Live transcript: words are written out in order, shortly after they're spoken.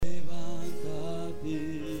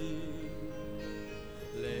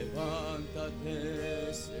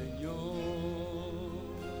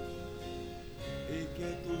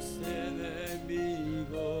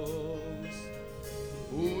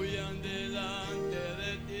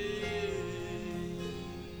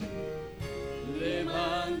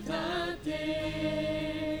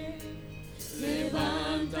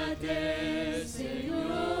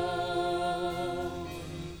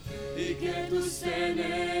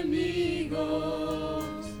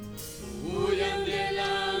enemigos huyan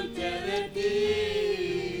delante de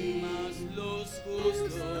ti, mas los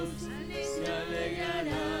justos se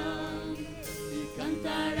alegrarán y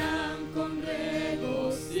cantarán con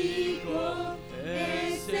regocijo.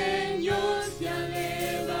 El Señor se ha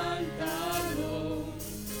levantado,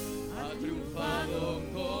 ha triunfado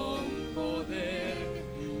con poder,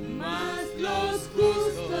 mas los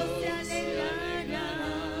justos se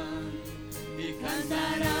alegrarán y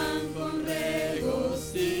cantarán con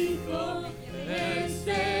regocijo. El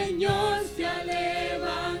Señor se ha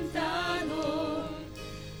levantado,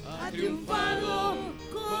 ha triunfado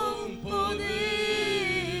con poder.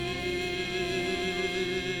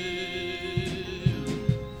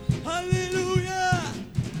 Aleluya.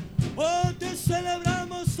 Oh, te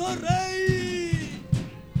celebramos, oh Rey.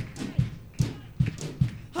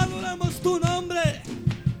 Adoramos tu nombre,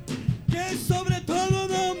 que es sobre todo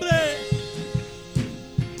nombre.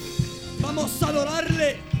 Vamos a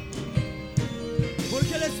adorarle,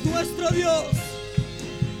 porque Él es nuestro Dios,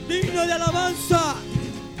 digno de alabanza.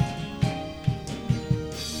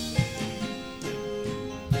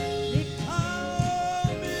 ¡Oh,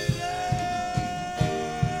 mi Rey!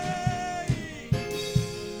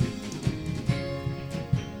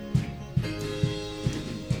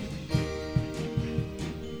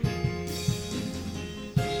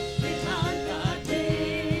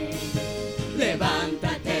 Levántate,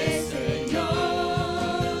 levántate,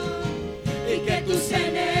 Señor, y que tus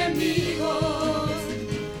enemigos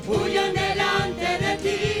huyan delante de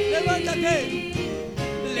ti. Levántate,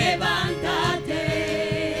 levántate,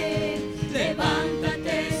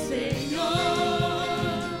 levántate,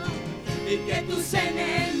 Señor, y que tus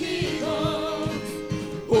enemigos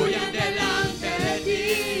huyan delante de ti.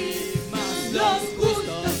 Mas los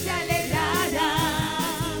justos se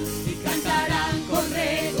alegrarán y cantarán con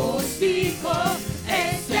regocijo.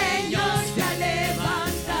 El Señor se ha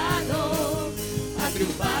levantado, ha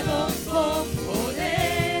triunfado con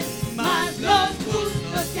poder. Mas los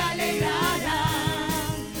justos se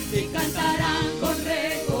alegrarán y cantarán con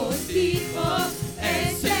regocijo.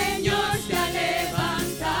 El Señor se ha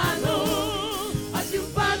levantado, ha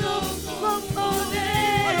triunfado con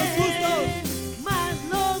poder. A los justos. Mas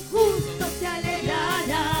los justos se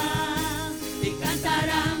alegrarán y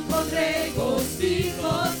cantarán con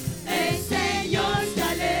regocijo. El Señor se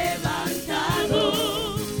ha levantado,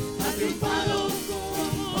 ha triunfado con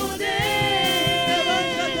poder.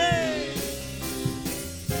 levántate.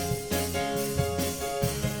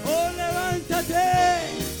 Oh, levántate.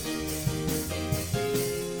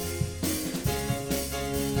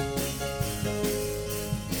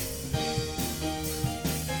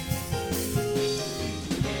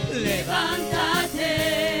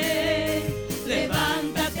 Levántate,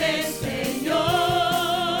 levántate,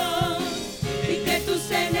 Señor, y que tus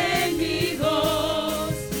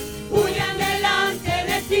enemigos huyan delante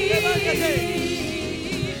de ti.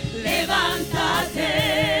 Levántate,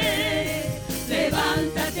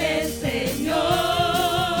 levántate,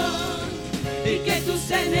 Señor, y que tus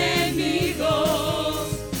enemigos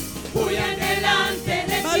huyan delante de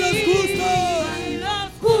ti. A los justos.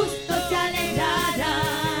 Los justos se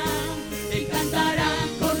alegrarán y cantarán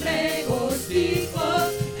con regocijo.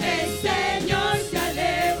 El Señor se ha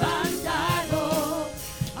levantado,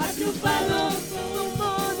 ha triunfado con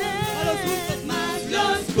poder. A los justos. Mas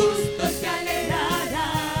los justos se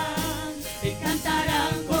alegrarán y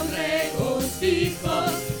cantarán con regocijo.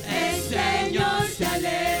 El Señor se ha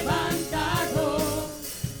levantado,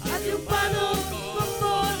 ha triunfado con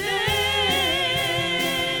poder.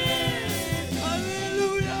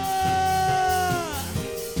 Aleluya.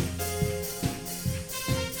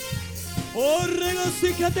 Oh,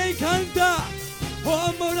 regocíjate y canta,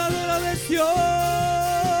 oh moradora de Sión.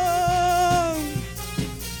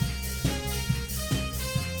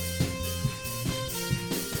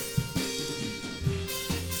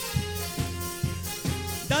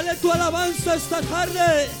 Dale tu alabanza esta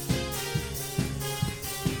tarde.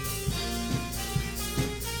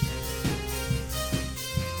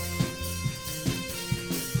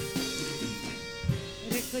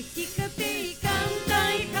 Regocijate y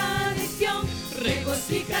canta, hija de Sión.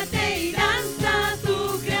 Regocíjate y danza a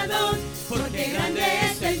tu Creador, porque grande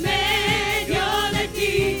es en medio de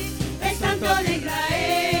ti el Santo de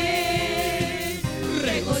Israel.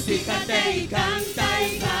 Regocíjate y canta,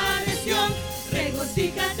 hija de Sión.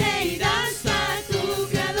 Regocíjate y danza a tu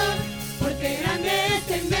Creador, porque grande es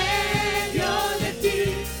en medio de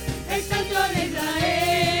ti el Santo de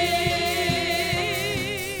Israel.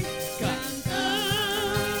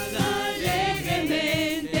 Cantad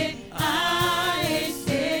alegremente al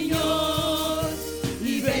Señor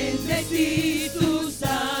y ven Espíritu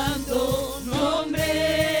Santo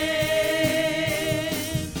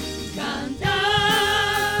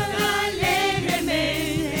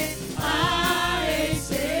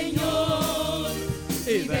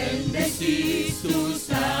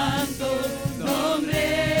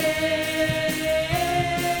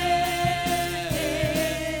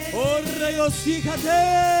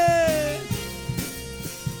Regocijate.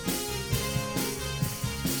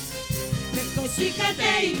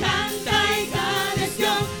 Regocijate y canta, hija de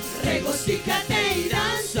Sión. Regocíjate y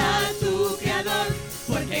danza a tu Creador,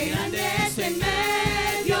 porque grande es en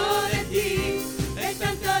medio de ti el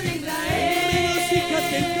Santo de Israel.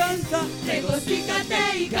 Regocíjate y canta. Regocíjate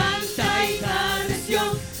y canta, hija de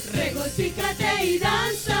Sión. Regocíjate y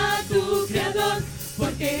danza a tu Creador,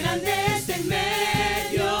 porque grande es en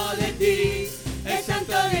medio de ti el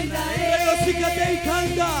Santo de Israel. Regocíjate y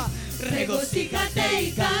canta. Regocíjate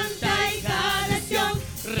y canta, hija de Sión.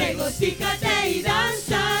 Regocíjate y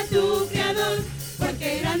danza a tu Creador,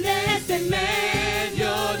 porque grande es en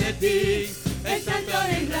medio de ti el Santo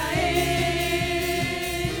de Israel.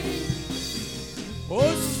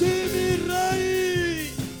 Oh sí, mi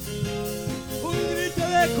rey. Un grito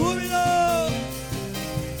de júbilo.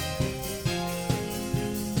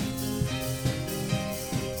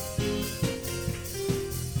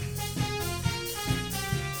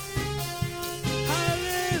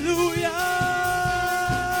 Aleluya.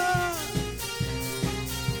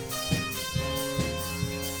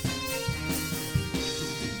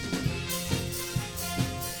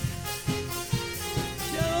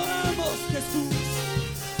 Te adoramos, Jesús.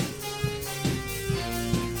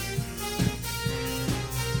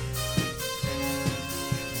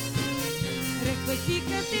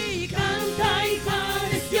 Regocíjate y canta, hija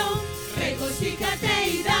de Sión. Regocíjate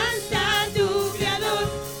y danza a tu Creador,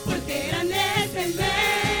 porque grande es en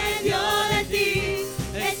medio de ti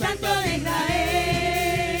el Santo de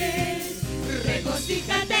Israel.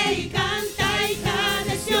 Regocíjate y canta, hija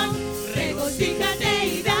de Sión. Regocíjate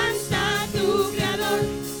y danza a tu Creador,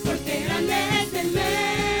 porque grande es en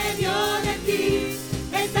medio de ti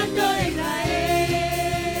el Santo de Israel.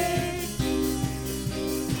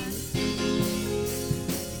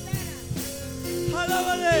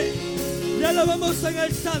 Alábale. Y alabamos en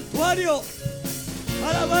el santuario.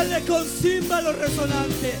 Alábale con címbalo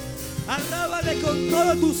resonante. Alábale con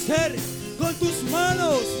todo tu ser, con tus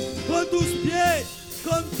manos, con tus pies,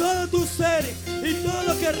 con todo tu ser y todo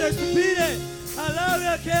lo que respire. Alabe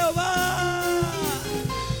a Jehová.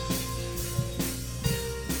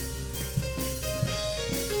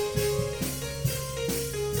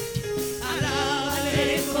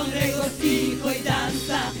 Alábale con regocijo y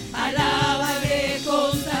danza, alábale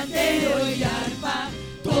con saltero y arpa,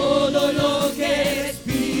 todo lo que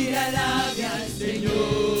respira alabe al Señor.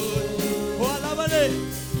 Oh, alábale.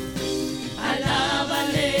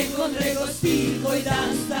 Alábale con regocijo y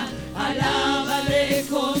danza, alábale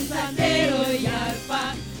con saltero y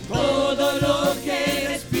arpa, todo lo que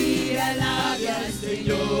respira alabe al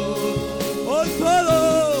Señor. Oh, todo.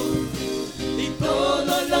 Y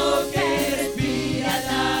todo lo que respira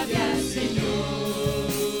alabe al Señor.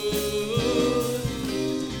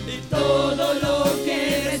 Y todo lo que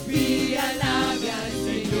respira alabe al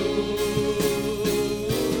Señor.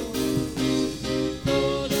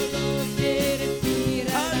 Todo lo que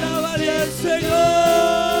respira Alábale al Señor.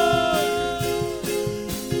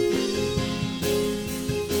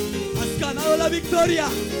 Has ganado la victoria.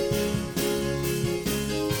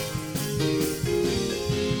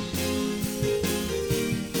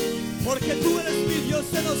 Porque tú eres mi Dios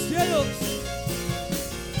en los cielos.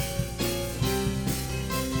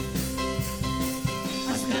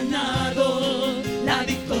 Has ganado la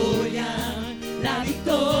victoria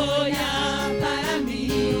para mí.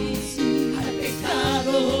 Al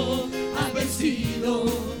pecado has vencido,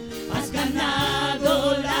 has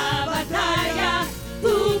ganado la batalla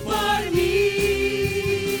tú por mí.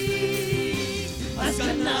 Has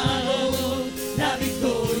ganado la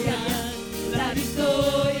victoria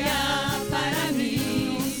para mí.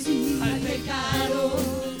 Al pecado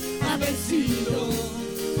has vencido,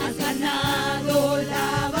 has ganado la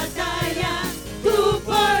batalla tú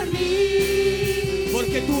por mí.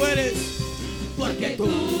 Porque tú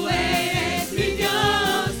eres mi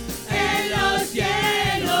Dios en los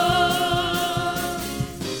cielos.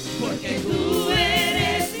 Porque tú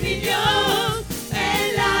eres mi Dios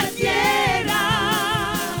en la tierra.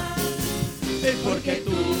 Porque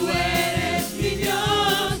tú eres mi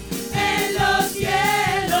Dios en los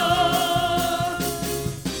cielos.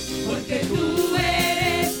 Porque tú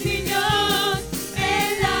eres mi Dios en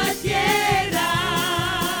la tierra.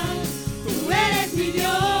 Tú eres mi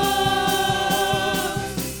Dios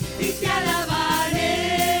y te alabaré.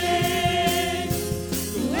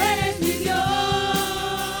 Tú eres mi Dios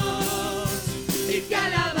y te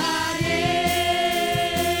alabaré.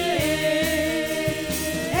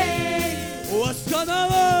 o has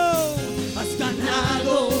ganado. Has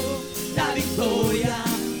ganado la victoria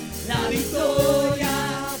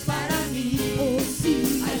para mí.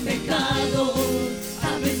 Al pecado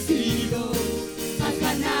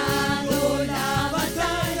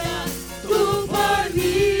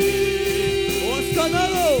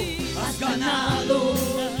ganado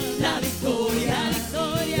la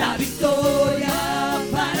victoria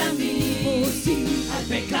para mí. Al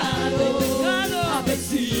pecado has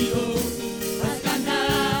vencido, has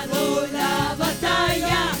ganado la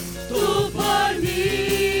batalla tú por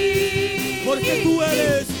mí. Porque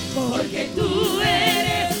tú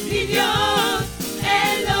eres mi Dios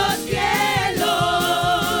en los cielos.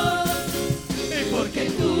 Porque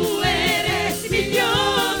tú eres mi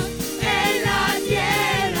Dios en la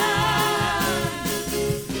tierra.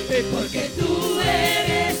 Porque tú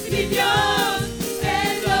eres mi Dios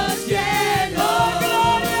en los cielos.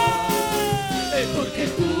 Porque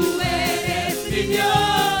tú eres mi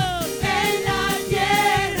Dios en la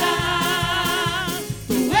tierra.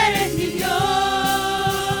 Tú eres mi Dios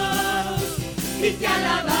y te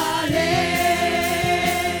alabaré.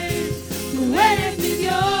 Tú eres mi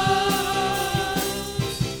Dios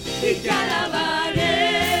y te alabaré.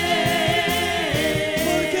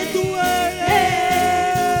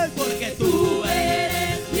 Porque tú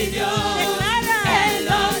eres mi Dios en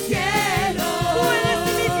los cielos. Tú eres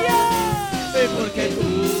mi Dios. Porque tú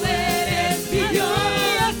eres mi Dios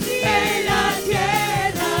en la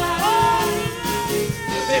tierra.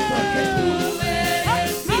 Porque tú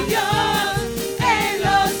eres mi Dios en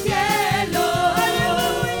los cielos.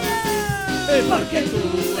 Porque tú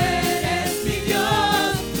eres mi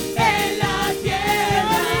Dios en la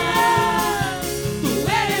tierra. Tú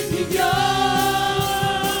eres mi Dios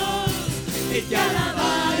y te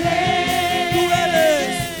alabaré.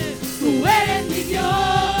 Tú eres mi Dios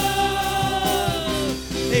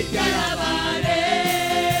y te alabaré.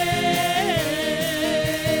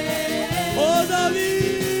 oh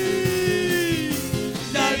David.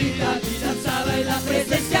 David danzaba en la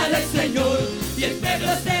presencia del Señor y el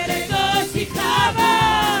pueblo se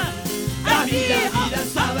regocijaba. David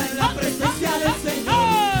danzaba en la presencia del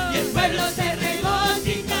Señor y el pueblo se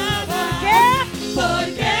regocijaba.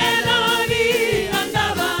 Porque David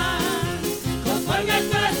andaba conforme al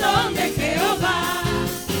corazón de Jehová.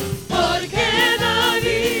 Porque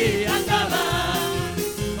David andaba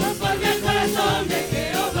conforme al corazón de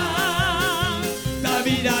Jehová.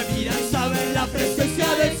 David danzaba en la presencia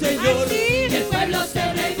del Señor y el pueblo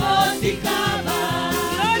se regocijaba.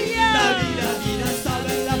 David danzaba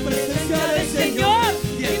en la presencia del Señor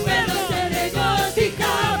y el pueblo se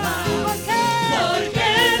regocijaba. Porque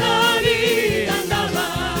David andaba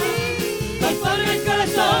conforme al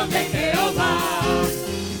corazón de Jehová.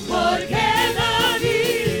 Porque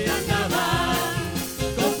David andaba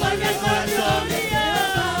conforme al corazón de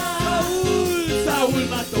Jehová. Saúl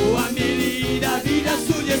mató a 1000 y David a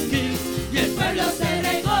sus 10,000 y el pueblo se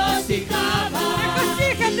regocijaba.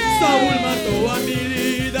 Saúl mató a 1000 y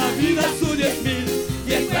David a sus 10,000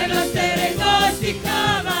 y el pueblo se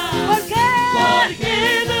regocijaba. Porque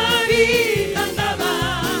David andaba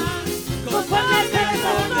conforme al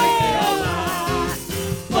corazón de Jehová.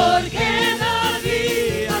 Porque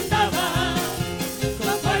David andaba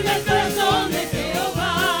conforme al corazón de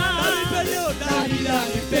Jehová.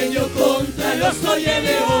 David peleó contra el oso y el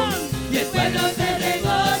león y el pueblo se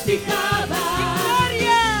regocijaba.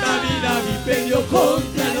 David peleó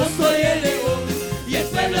contra el oso y el león y el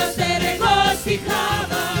pueblo se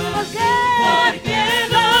regocijaba. Porque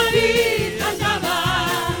David andaba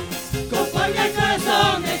conforme al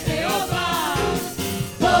corazón de Jehová.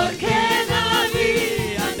 Porque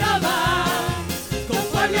David andaba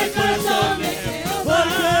conforme al corazón de Jehová.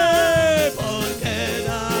 Porque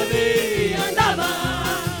David andaba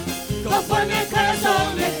conforme al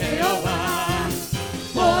corazón de Jehová.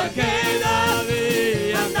 Porque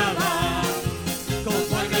David andaba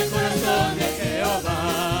conforme al corazón de Jehová.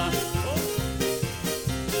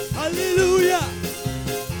 Aleluya.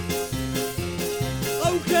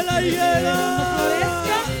 Aunque la higuera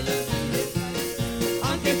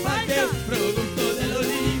Aunque falte el producto del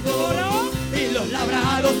olivo y los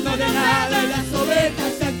labrados no den nada y las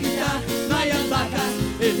ovejas se han quitado, no hayan vacas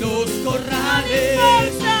en los corrales.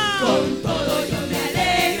 Con todo yo me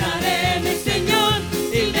alegraré en el Señor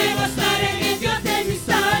y me gozaré en el Dios de mi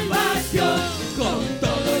salvación. Con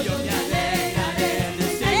todo yo me alegraré en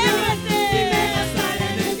el Señor y me gozaré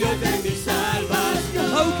en el Dios de mi salvación.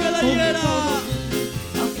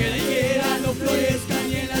 aunque la higuera no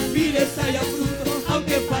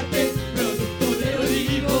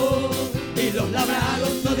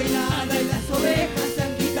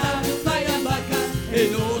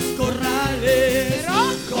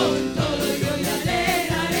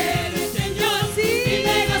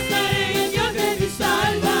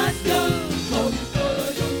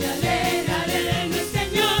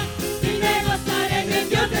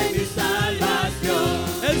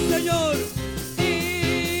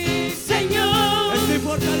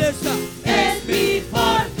fortaleza. Es mi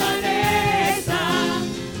fortaleza,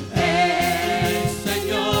 el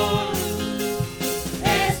Señor.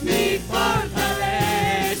 Es mi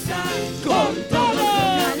fortaleza. Con todo yo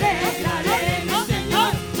me alegraré en el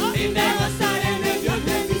Señor y me gozaré en el Dios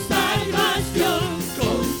de mi salvación.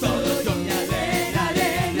 Con todo yo me alegraré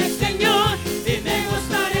en el Señor y me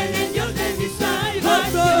gozaré en el Dios de mi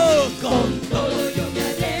salvación. Con todo yo me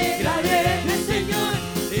alegraré en el Señor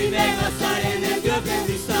y me gozaré en el Dios de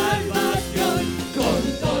mi salvación. Con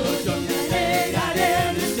todo yo me alegraré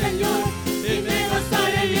en el Señor y me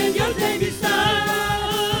gozaré en el Dios de mi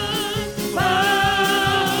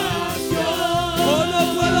Oh, no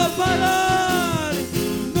salvación. puedo parar.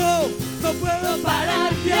 No puedo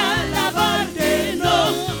Parar de alabarte, no,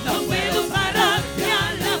 no puedo parar de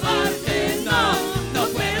alabarte, no, no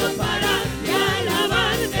puedo parar de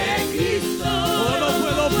alabarte, Cristo. Oh, no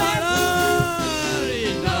puedo parar.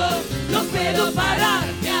 No, no puedo parar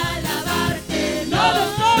de alabarte, no,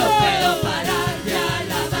 no puedo parar de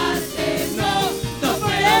alabarte, no, no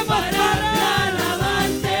puedo parar de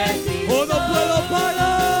alabarte, Cristo. Oh, no puedo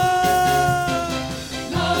parar.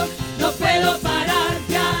 No, no puedo parar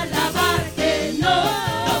de alabarte, no,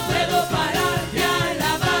 no puedo parar de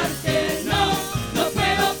alabarte, no, no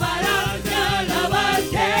puedo parar de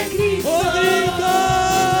alabarte, Cristo. Oh, grita.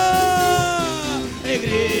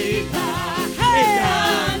 Grita,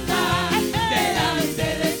 canta, delante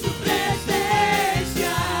de su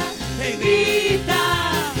presencia. Grita,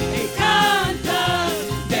 canta,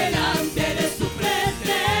 delante de su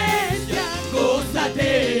presencia.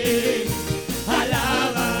 Gózate,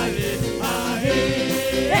 alábale a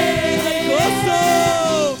Él. Hay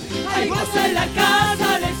gozo. Hay gozo en la casa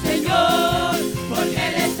del Señor, porque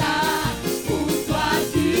Él está junto a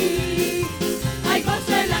ti. Hay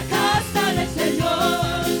gozo en la casa del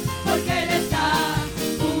Señor, porque Él está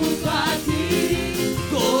junto a ti.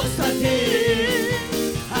 Gózate,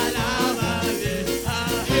 alábale a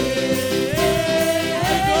Él.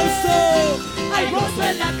 Hay gozo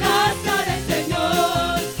en la casa del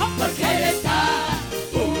Señor, porque Él está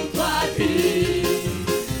junto a ti.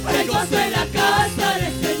 Hay gozo en la casa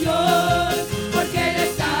del Señor, porque Él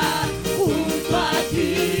está junto a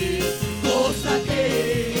ti. Gózate,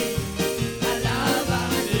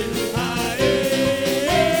 alábale a Él.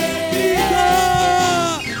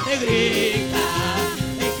 Grita,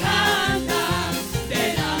 canta,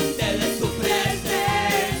 delante de su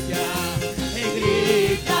presencia.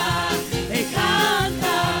 Grita,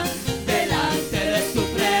 canta, delante de su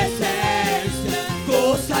presencia.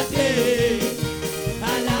 Gózate,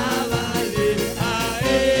 alábale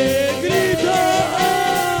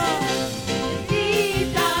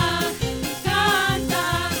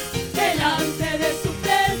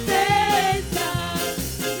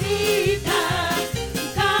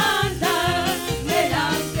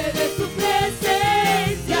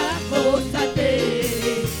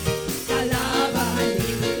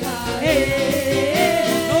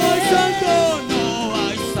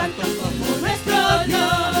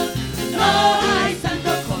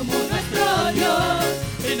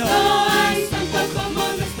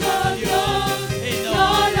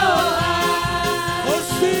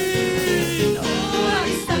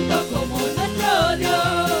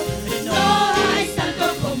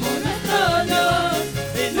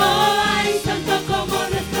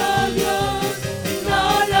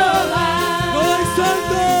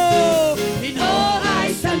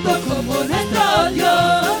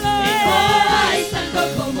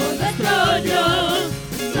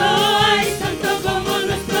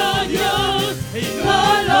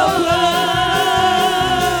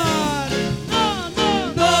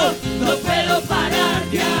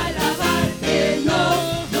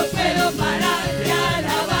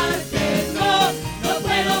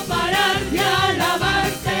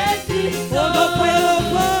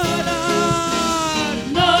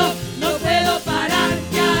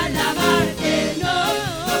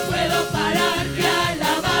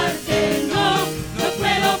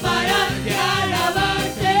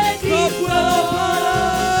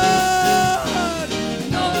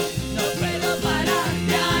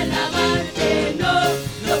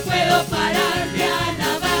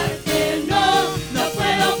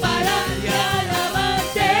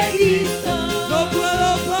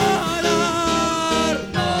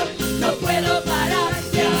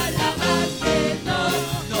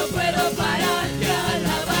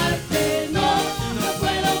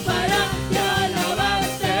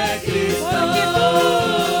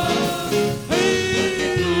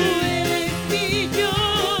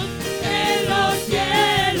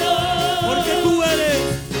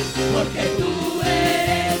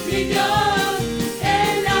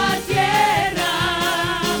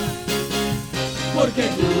porque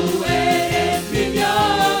tú eres mi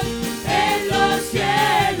Dios en los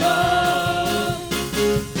cielos,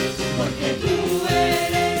 porque tú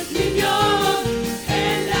eres mi Dios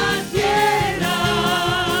en la tierra,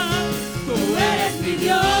 tú eres mi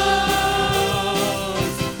Dios,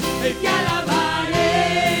 el que alabaré,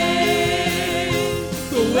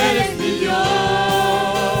 tú eres mi Dios.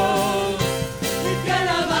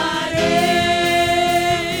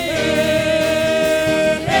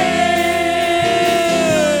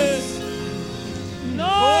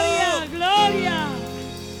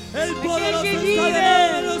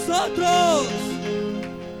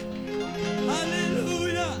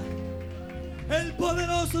 Aleluya, el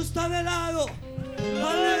poderoso está de lado.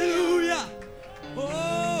 Aleluya.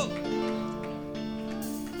 Oh,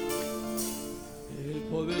 el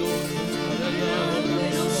poderoso está de lado de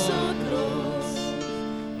nosotros.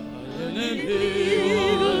 Al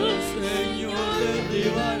enemigo, Señor,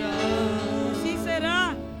 derribará. Así será.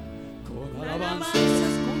 Con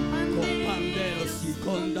alabanzas, con panderos y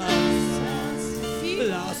con danzas,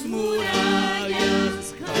 las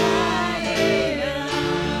murallas caerán.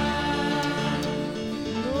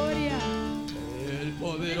 Gloria. El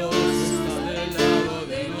poderoso está del lado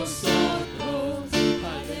de nosotros.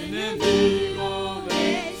 Al enemigo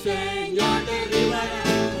el Señor derribará.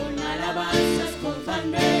 Con alabanzas, con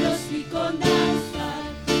panderos y con danzas,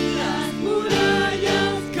 las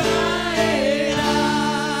murallas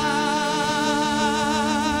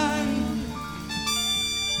caerán.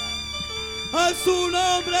 A su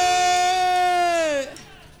nombre.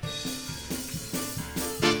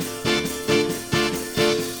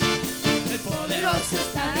 El poderoso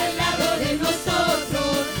está del lado de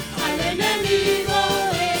nosotros. Al enemigo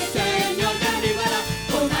el Señor derribará.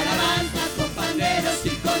 Con alabanzas, con panderos y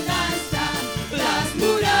con danzas, las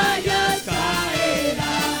murallas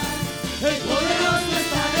caerán. El poderoso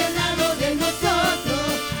está del lado de nosotros.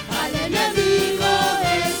 Al enemigo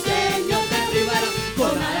el Señor derribará.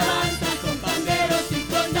 Con alabanzas, con panderos y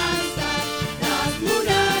con danzas, las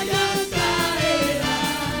murallas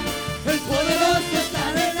caerán. El poderoso está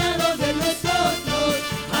del lado de nosotros.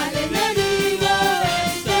 Al enemigo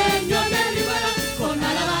el Señor derribará. Con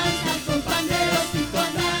alabanzas, con panderos y con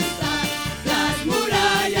danzas, las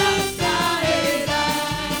murallas caerán.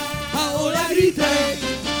 Ahora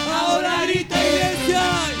grite iglesia.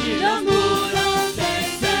 Y los muros del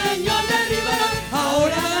Señor derribarán.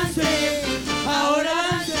 Ahora dance,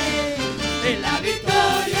 En la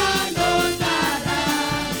victoria nos dará.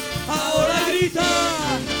 ahora grita.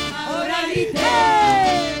 Ahora grite.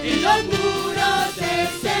 Y los muros del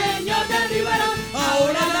Señor derribarán.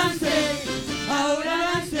 Ahora dance,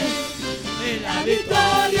 En la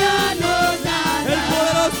victoria nos dará.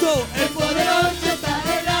 el poderoso está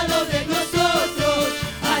del lado de nosotros.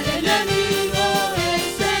 Al enemigo el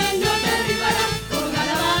Señor derribará. Con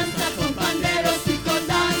alabanza, con panderos y con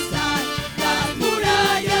danzas, las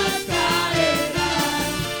murallas caerán.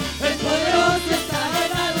 El poderoso está del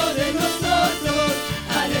lado de nosotros.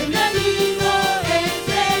 Al enemigo el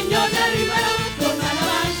Señor derribará. Con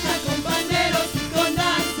alabanza, con panderos y con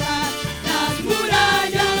danzas, las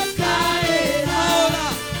murallas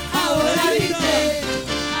caerán. ahora grite.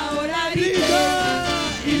 Ahora grite.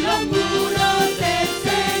 Y los muros del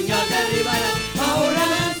Señor derribarán. Ahora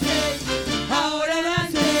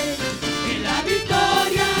dance. En la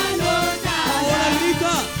victoria nos dará.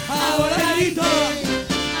 Ahora grita.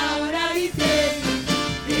 Ahora grite.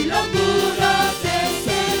 Y los muros del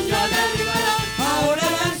Señor derribarán. Ahora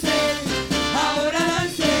dance,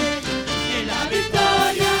 En la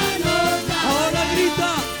victoria nos dará.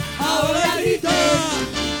 ahora grita.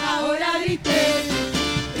 Ahora grite.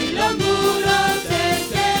 Y los muros del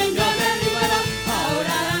Señor derribarán.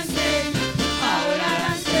 Ahora dance.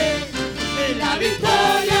 En la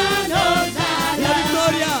victoria nos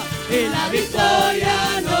dará. En la victoria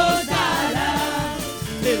nos dará.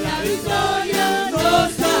 En la victoria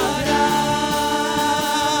nos dará.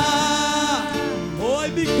 Oh,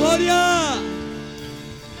 hay victoria.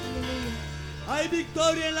 Hay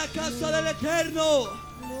victoria en la casa del Eterno.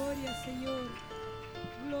 Gloria, Señor.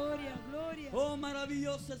 Gloria. Oh,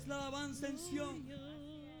 maravillosa es la alabanza en Sion.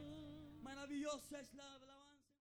 Maravillosa es la alabanza.